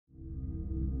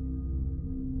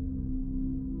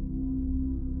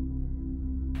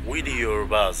We the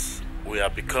Yorubas, we are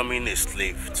becoming a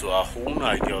slave to our own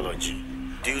ideology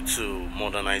due to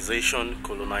modernization,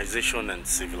 colonization and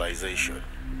civilization.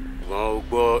 Wọ́n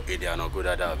gbọ́ èdè Anago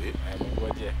dáadáa bí?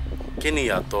 Kí ni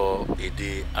ìyàtọ̀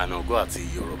èdè Anago àti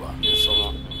Yorùbá?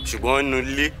 Ṣùgbọ́n nínú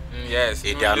ilé,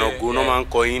 èdè Anago náà máa ń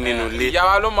kọ́ yín nínú ilé. Ìyá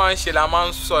wa ló máa ń ṣe la máa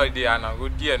ń sọ èdè Anago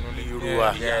díẹ̀ nínú ilé.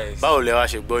 Yorùbá. Báwo lẹ wá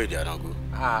ṣe gbọ́ èdè Anago?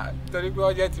 Torí pé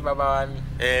ó jẹ́ ti bàbá wa ni.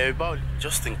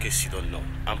 Just in case you don't know,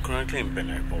 I'm currently in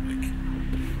Benin Republic.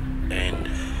 And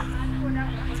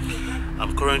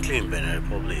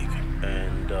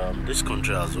this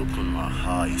country has opened my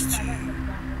eyes to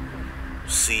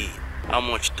see how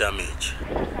much damage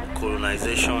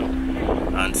colonization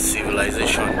and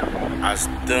civilization has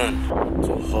done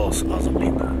to us as a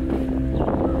people.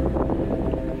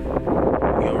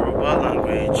 Yoruba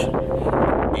language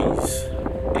is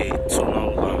a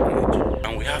tonal language,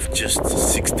 and we have just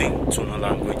 16 tonal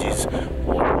languages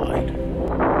worldwide.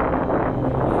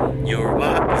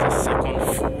 Yoruba is the second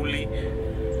fully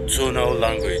tonal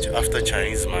language after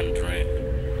Chinese Mandarin.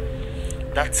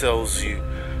 That tells you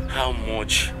how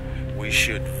much we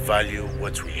should value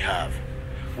what we have,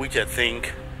 which I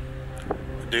think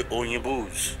the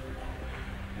Onyibus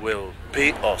will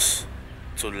pay us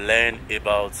to learn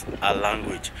about our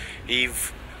language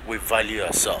if we value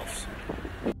ourselves.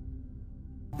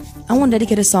 I want to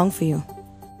dedicate a song for you.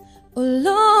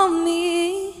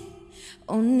 Olomi,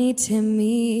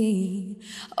 onitemi,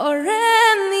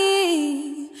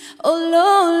 oremi,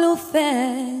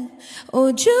 ololufe,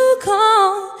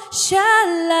 ojukan,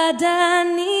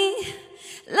 shaladani,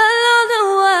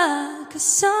 laloluwa,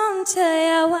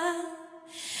 kasantayawa.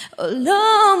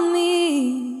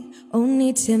 Olomi,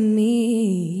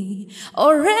 onitemi,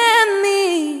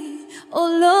 oremi,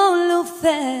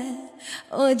 ololufe,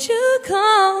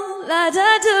 ojukan,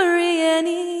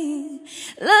 ladaduriani,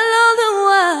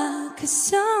 laloluwa,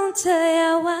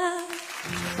 kasantayawa.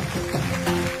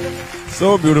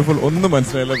 So beautiful. On the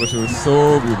Manchester, but she was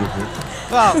so beautiful.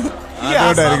 Wow.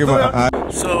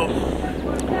 So,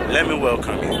 let me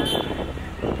welcome you.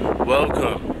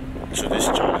 Welcome to this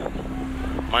channel.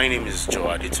 My name is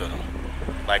Sogidi.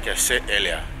 Like I said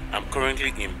earlier, I'm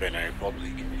currently in Benin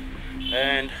Republic,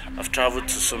 and I've traveled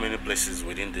to so many places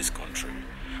within this country,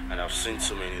 and I've seen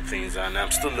so many things, and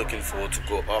I'm still looking forward to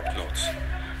go up north,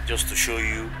 just to show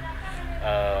you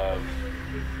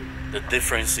the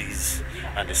differences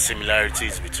and the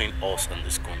similarities between us and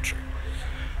this country.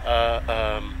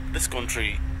 This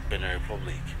country, Benin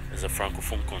Republic, is a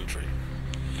francophone country,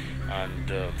 and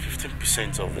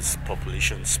 15% of its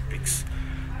population speaks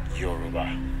Yoruba.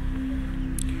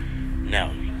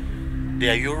 Now,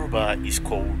 their Yoruba is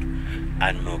called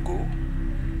Anago.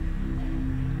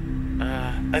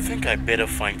 I think I better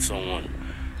find someone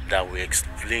that will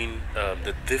explain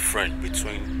the difference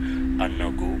between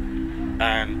Anago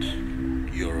and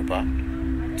Yoruba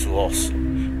to us.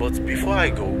 But before I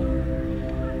go,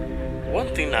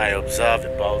 one thing I observe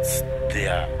about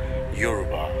their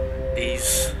Yoruba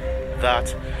is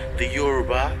that the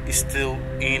Yoruba is still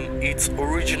in its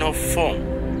original form.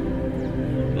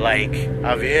 Like,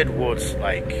 I've heard words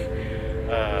like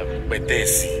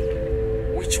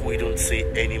Betesi, which we don't say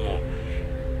anymore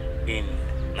in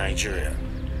Nigeria.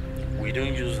 We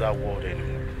don't use that word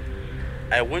anymore.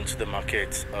 I went to the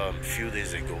market a few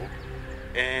days ago,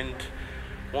 and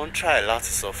one try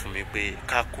láti sọ fún mi pé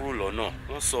kakuru lọ́nà,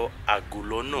 wọ́n sọ àgò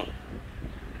lọ́nà.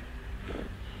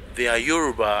 Their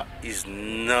Yoruba is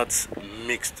not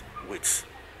mixed with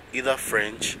either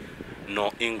French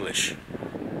nor English.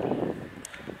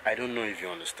 I don't know if you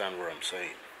understand what I'm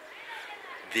saying.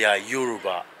 Their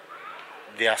Yoruba,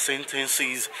 their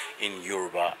sentences in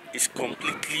Yoruba is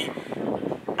completely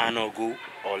Anago,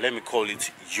 or let me call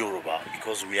it Yoruba,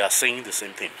 because we are saying the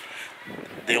same thing.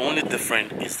 The only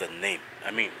difference is the name,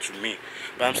 I mean, to me.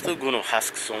 But I'm still going to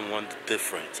ask someone the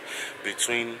difference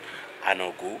between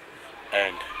Anago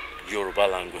and Yoruba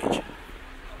language.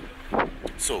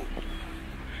 So,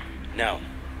 now,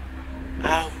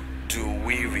 how do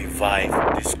we revive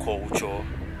this culture,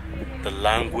 the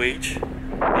language,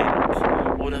 and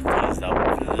other things that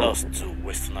we've lost to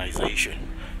westernization,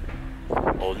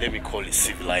 or let me call it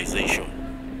civilization?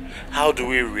 How do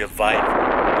we revive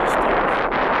this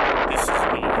stuff? This is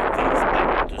one of the things I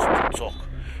want us to talk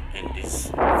in this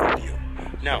video.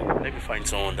 Now, let me find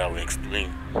someone that will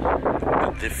explain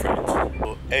the difference.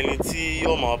 So, ẹni tí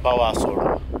ó máa bá wa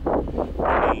sọ̀rọ̀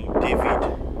ni David.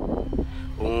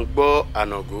 Òun gbọ́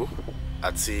Anago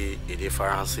àti èdè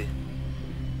Faransé.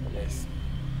 Yes.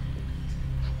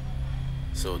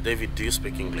 So, David, do you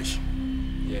speak English?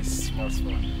 Yes, small.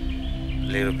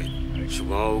 Little bit.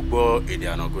 ṣùgbọ́n o gbọ́ èdè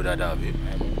Anago dáadáa bí?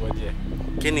 Mo gbọ́ díẹ̀.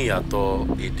 Kí ni ìyàtọ̀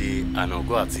èdè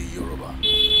Anago àti Yorùbá?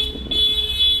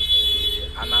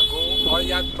 Anago ó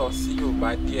yàtọ̀ sí Yorùbá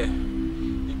díẹ̀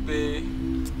wípé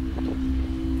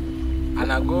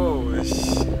Anago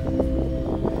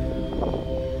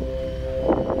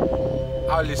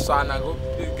a ò lè sọ Anago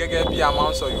gẹ́gẹ́ bí a máa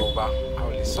ń sọ Yorùbá, a ò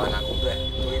lè sọ Anago bẹ́ẹ̀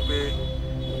torí pé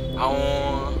àwọn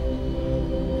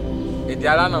èdè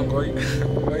alánàgọ́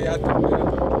ó yàtọ̀.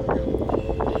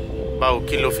 Báwo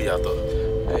kí ló fi yàtọ̀?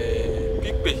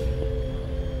 Pípè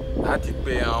láti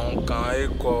pe àwọn kan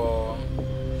ẹ̀kọ́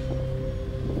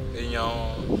èèyàn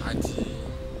àti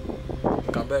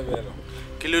nǹkan bẹ́ẹ̀ bẹ́ẹ̀ lọ.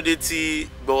 Kí ló dé tí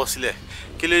gbọ́wọ́ sílẹ̀?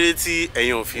 Kí ló dé tí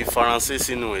ẹ̀yin ò fi Faransé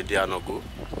sínú èdè Anago?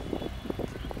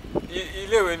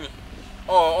 Iléèwé ni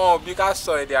bí ká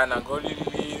sọ èdè Anago ní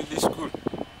school.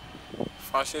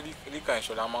 Français líka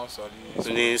ìṣọ̀lá máa ń sọ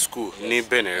ní school ní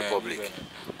Benin Republic.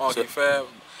 Wọn kì í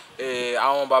fẹ́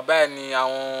àwọn bàbá ẹ̀ ni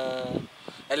àwọn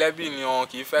ẹlẹ́bí ni wọn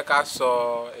kì í fẹ́ ká sọ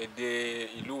èdè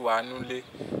ìlú wa nulẹ̀.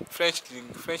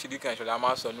 French líka ìṣọ̀lá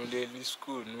máa ń sọ nulẹ̀ ní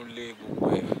school nulẹ̀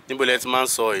gbogbo ẹ̀. Níbo lẹ ti máa ń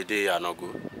sọ èdè Anago?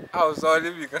 A ò sọ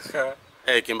níbi kankan.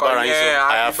 Kì í bára yín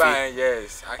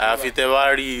sọ àyàfi tẹ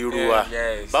wá rí irú wa.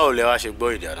 Báwo lẹ wá ṣe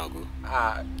gbọ́ èdè Anago?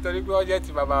 Torí pé ó jẹ́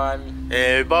ti bàbá wa ni.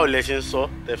 Báwo lẹ ṣe ń sọ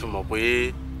tẹ fi mọ̀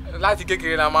pé. Láti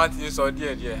kékeré la máa ti ń sọ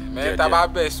díẹ̀díẹ̀ mẹ́rin tá a bá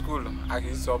bẹ̀ school a kì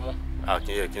í sọ mọ́.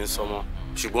 Kì í sọ mọ́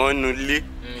ṣùgbọ́n nínú ilé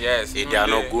èdè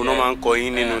Anago náà máa ń kọ́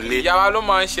yín nínú ilé. Ìyá wa ló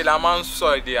máa ń ṣe la máa ń sọ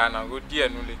èdè Anago díẹ̀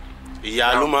nulẹ̀.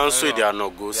 Ìyá ló máa ń sọ èdè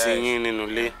Anago sí yín nínú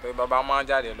ilé. Pé bàbá máa ń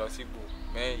jáde lọ sígbò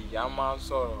ìyá máa ń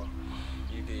sọ̀rọ̀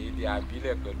èdè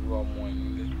àbílẹ̀ pẹ̀lú ọmọ ẹ̀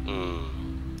nílé.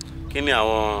 Kí ni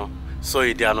àwọn sọ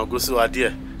èdè Anago sí wa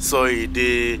díẹ̀? Sọ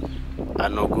èdè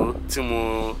Anago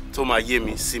tó máa yé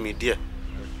mi sí mi díẹ̀.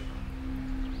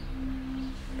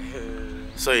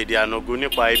 Sọ èdè Anago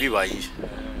nípa ibi báyìí,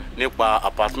 nípa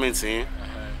apartment yín.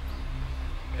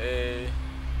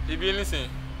 Ibi nísìn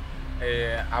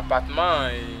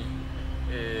apartment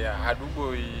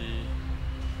àdúgbò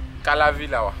Kalavi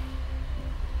la wà.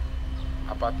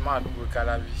 Apartment àdúgbò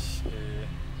Kalavi.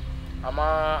 A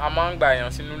máa ń gba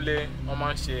èèyàn sínú ilé, wọ́n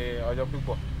máa ń ṣe ọjọ́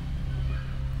púpọ̀.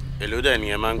 Èló dẹ̀ ni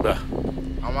ẹ máa ń gbà?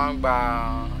 A máa ń gba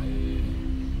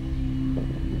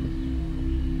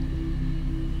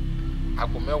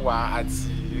àpò 10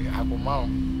 àti àpò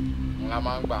 5 la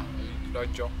máa ń gbà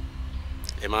lọ́jọ́.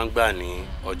 Ẹ máa ń gbà ní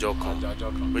ọjọ́ kan,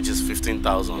 which is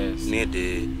 15,000 ní èdè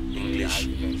English.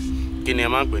 Kí ni ẹ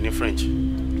máa ń pè ní French?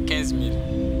 15,000.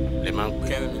 Lè máa ń pè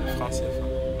 15,000 francs CFA.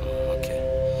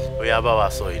 Ó yá bá wa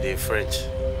sọ èdè French.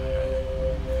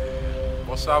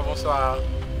 Bonsoir.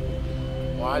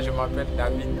 Moi, je m'appelle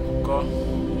David Encore.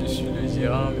 Je suis le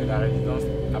gérant de la résidence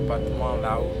appartement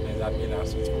là où mes amis là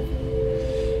se trouvent.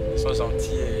 Ils sont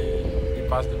gentils et ils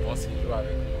passent de bons séjours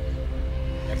avec nous.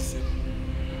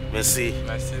 Merci.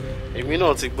 Èmi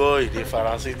náà ti gbọ́ èdè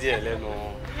Faransé díẹ̀ lẹ́nu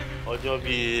ọjọ́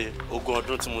bíi 20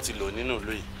 ọdún tí mo ti lò nínú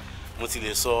ìlú yìí. Mo ti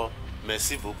lè sọ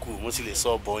merci beaucoup, mo ti lè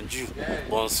sọ bonjour,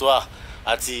 bonsoir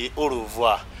àti au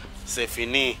revoir, c'est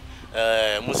fini.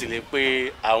 Mo sì lè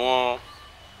pé àwọn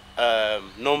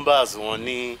numbers wọn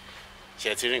ní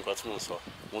ṣètìrí nǹkan tí mo sọ.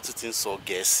 Mo tún ti ń sọ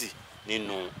Gẹ̀ẹ́sì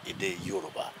nínú èdè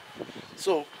Yorùbá.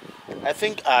 So I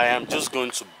think I am just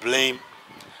going to blame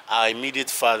our immediate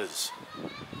fathers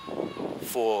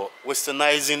for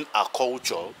westernizing our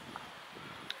culture,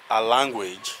 our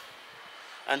language,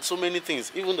 and so many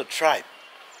things, even the tribe.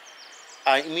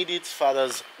 Our immediate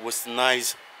fathers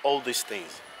westernize all these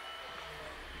things.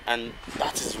 And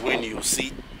that is when you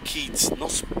see kids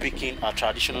not speaking our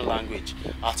traditional language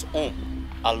at home,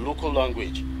 our local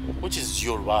language, which is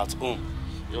Yoruba at home.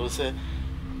 They will say,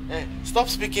 hey, stop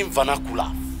speaking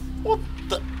vernacular. What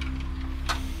the?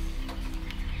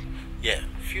 Yeah,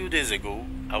 a few days ago,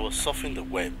 I was surfing the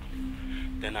web.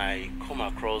 Then I come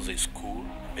across a school,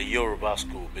 a Yoruba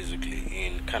school basically,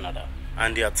 in Canada.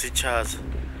 And their teachers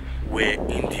were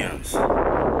Indians.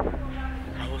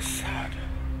 I was sad.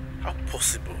 How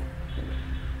possible?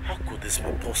 How could this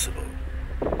be possible?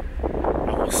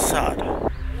 I was sad.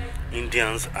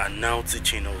 Indians are now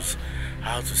teaching us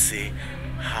how to say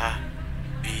ha,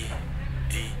 b,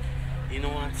 d,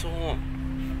 and so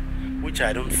on, which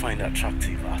I don't find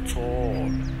attractive at all.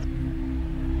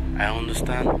 I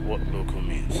understand what local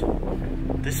means.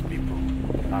 These people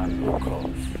are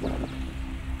locals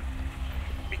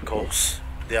because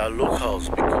they are locals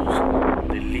because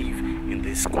they live in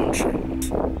this country.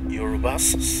 Yoruba's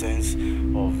sense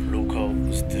of local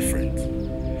is different.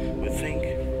 We think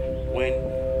when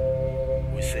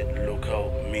we say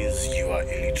local means you are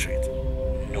illiterate.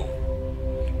 No.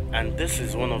 And this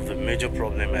is one of the major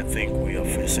problems I think we are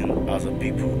facing as a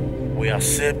people. We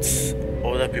accept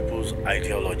other people's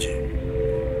ideology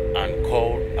and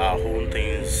call our own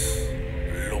things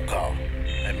local.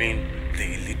 I mean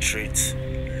the illiterate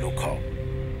local,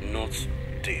 not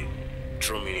the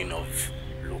true meaning of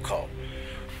local.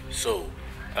 So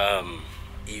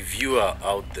if you are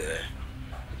out there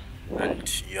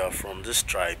and you are from this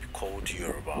tribe called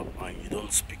Yoruba and you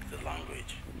don't speak the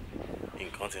language, in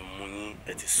content money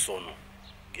it is sono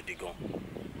gidigon,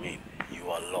 mean you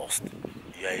are lost.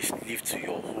 You are a slave to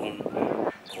your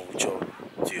own culture,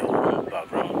 to your own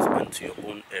background, and to your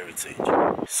own heritage.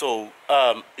 So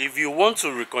if you want to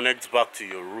reconnect back to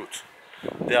your root,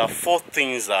 there are 4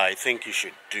 things that I think you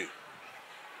should do.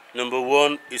 Number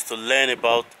one is to learn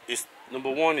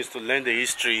the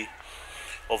history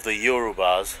of the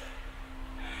Yorubas,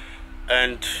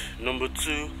 and number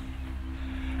 2,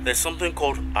 there's something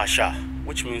called Asha,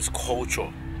 which means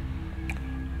culture.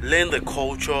 Learn the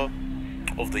culture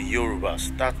of the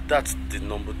Yorubas. That's the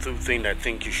number 2 thing I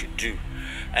think you should do.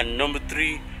 And number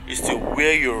 3 is to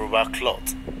wear Yoruba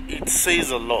cloth. It says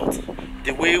a lot.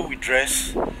 The way we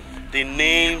dress, the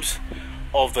names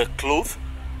of the clothes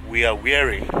we are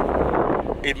wearing,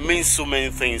 it means so many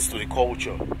things to the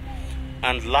culture.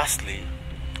 And lastly,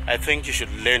 I think you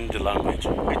should learn the language.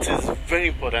 It is very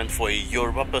important for a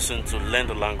Yoruba person to learn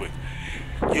the language.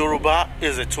 Yoruba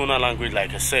is a tonal language,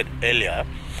 like I said earlier.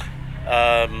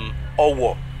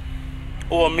 Owo.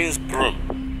 Owo means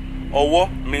broom. Owo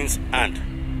means hand.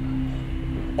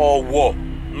 Owo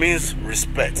means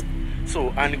respect. So,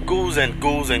 and it goes and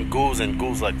goes and goes and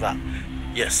goes like that.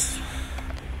 Yes.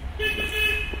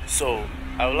 So,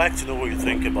 I would like to know what you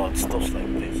think about stuff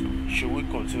like this. Should we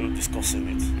continue discussing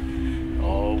it,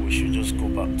 or we should just go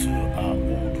back to our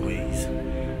old ways?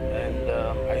 And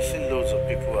I see loads of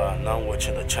people are now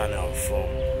watching the channel from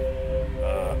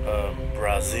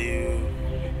Brazil,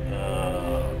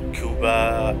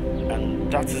 Cuba,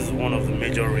 and that is one of the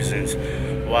major reasons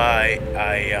why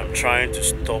I am trying to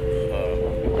stop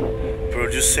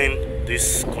producing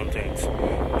this content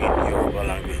in Yoruba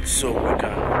language, so we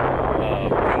can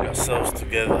bring ourselves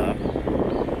together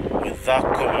with that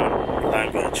common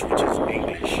language, which is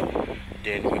English.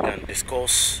 Then we can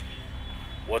discuss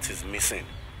what is missing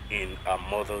in our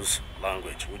mother's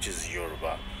language, which is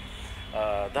Yoruba.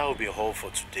 That will be all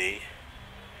for today.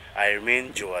 I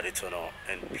remain Joe Adetono,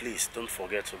 and please don't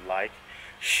forget to like,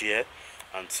 share,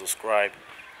 and subscribe.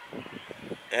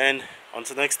 And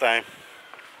until next time,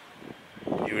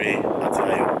 Ire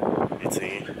Atayo, it's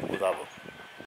a good